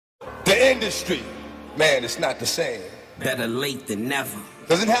The industry, man, it's not the same. Better late than never.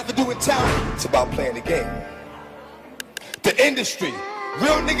 Doesn't have to do with talent, it's about playing the game. The industry,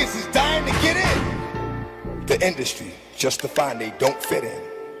 real niggas is dying to get in. The industry, just to find they don't fit in.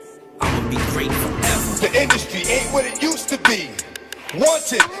 I'ma be great forever. The industry ain't what it used to be.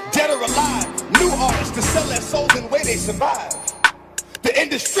 Wanted, dead or alive, new artists to sell their souls in the way they survive. The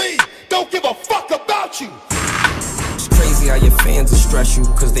industry don't give a fuck about you. It's crazy how your fans will stress you,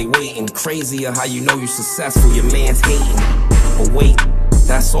 cause they waiting. Crazier how you know you're successful, your man's hating. But wait,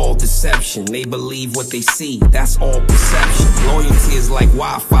 that's all deception. They believe what they see, that's all perception. Loyalty is like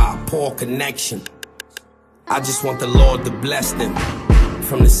Wi-Fi, poor connection. I just want the Lord to bless them,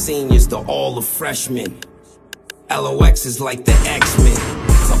 from the seniors to all the freshmen. LOX is like the X-Men,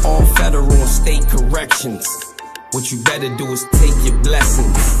 to all federal and state corrections. What you better do is take your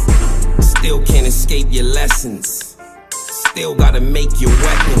blessings. Still can't escape your lessons. Still gotta make your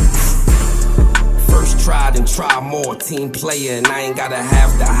weapons. First try, then try more. Team player, and I ain't gotta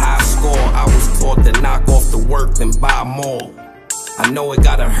have the high score. I was taught to knock off the work, then buy more. I know it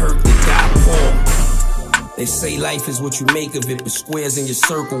gotta hurt to die poor. They say life is what you make of it, but squares in your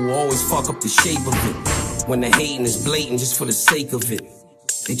circle will always fuck up the shape of it. When the hating is blatant just for the sake of it.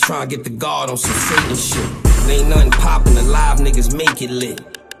 They try to get the guard on some Satan shit. There ain't nothing poppin', alive niggas make it lit.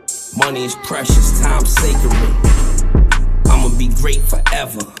 Money is precious, time sacred. I'ma be great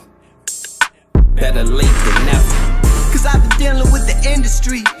forever. Better late than never. Cause I've been dealing with the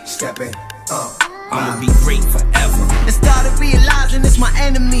industry. Step in, I'ma be great forever. And started realizing it's my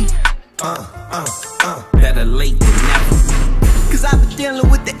enemy. Better late than never. Cause I've been dealing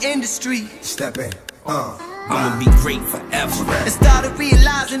with the industry. step in, I'ma be great forever. And started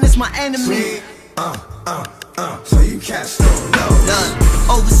realizing it's my enemy. so you cats don't know.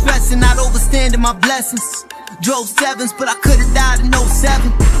 Overstressing, not overstanding my blessings. Drove sevens, but I could've died in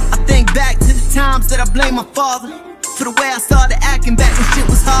 07. I think back to the times that I blame my father for the way I started acting back when shit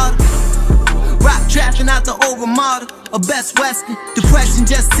was harder. Rock trapping out the old Ramada, or Best Western. Depression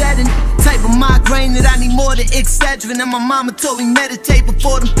just setting, type of migraine that I need more than Excedrin. And my mama told me meditate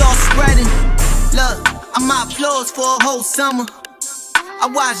before them thoughts spreading. Look, I'm out applause for a whole summer. I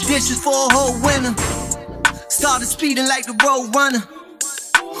washed dishes for a whole winter. Started speeding like the road runner,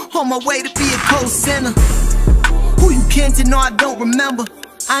 on my way to be a co-sinner. Who you kin to know I don't remember.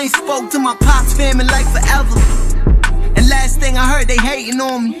 I ain't spoke to my pops family like forever. And last thing I heard, they hating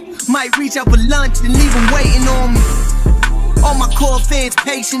on me. Might reach out for lunch and leave them waiting on me. All my core fans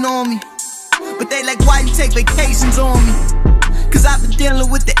patient on me, but they like, why you take vacations on me? Cause I've been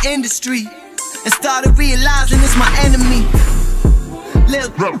dealing with the industry and started realizing it's my enemy.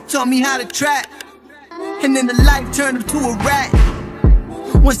 Lil' taught me how to trap, and then the life turned him to a rat.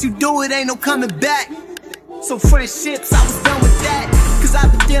 Once you do it, ain't no coming back. So friendships, I was done with that. Cause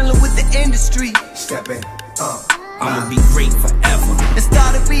I've been dealing with the industry. Step in, I'ma be great forever. And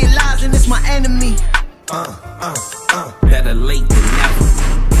started realizing it's my enemy. Better late than never.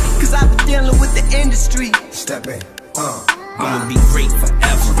 Cause I've been dealing with the industry. step in, I'ma be great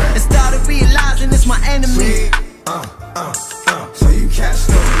forever. And started realizing it's my enemy. so you cats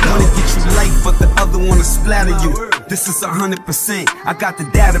don't know. Wanna get you life, but the other wanna splatter you. This is 100%, I got the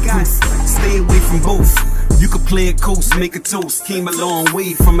data proof. Stay away from both. You could play a coast, make a toast. Came a long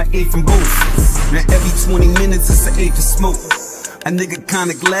way from an eighth from both. Now every 20 minutes it's an eighth of smoke. A nigga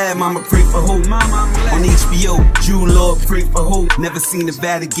kinda glad, mama pray for hope. On HBO, Jew Lord pray for hope. Never seen the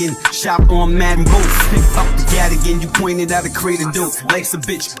Vatican, shop on Madden both. Pick up the Gadigan, you pointed out a crate of dope. Life's a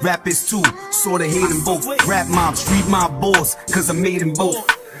bitch, rap is too, sorta hate them both. Rap mob, street mob boss, cause I made them both.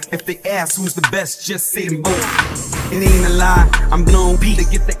 If they ask who's the best, just say them both. It ain't a lie, I'm blown Pete to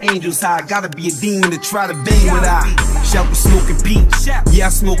get the angels high. Gotta be a demon to try to bang with I. Shout for smoking Pete. Yeah, I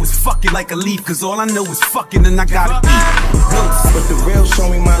smoke is fucking like a leaf, cause all I know is fucking and I gotta eat. But the real show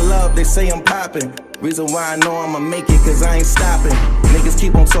me my love, they say I'm popping. Reason why I know I'ma make it, cause I ain't stopping. Niggas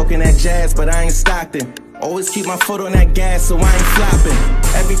keep on talking that jazz, but I ain't Stockton. Always keep my foot on that gas, so I ain't flopping.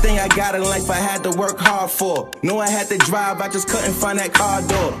 Everything I got in life I had to work hard for. Knew I had to drive, I just couldn't find that car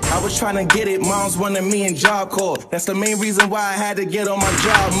door. I was trying to get it, moms wanted me in Job Corps. That's the main reason why I had to get on my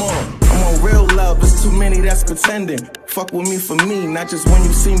job more. I'm on real love, there's too many that's pretending. Fuck with me for me, not just when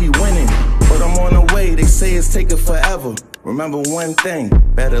you see me winning. But I'm on the way, they say it's taking forever. Remember one thing,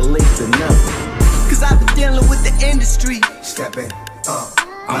 better late than never. Cause I've been dealing with the industry. Step in,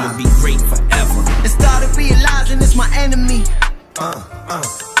 I'ma be great forever. And started realizing it's my enemy.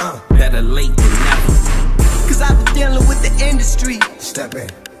 Better late than never. Cause I've been dealing with the industry. step in,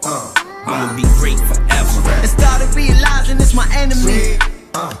 I'ma be great forever. And started realizing it's my enemy.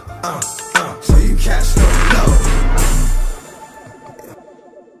 so you cats don't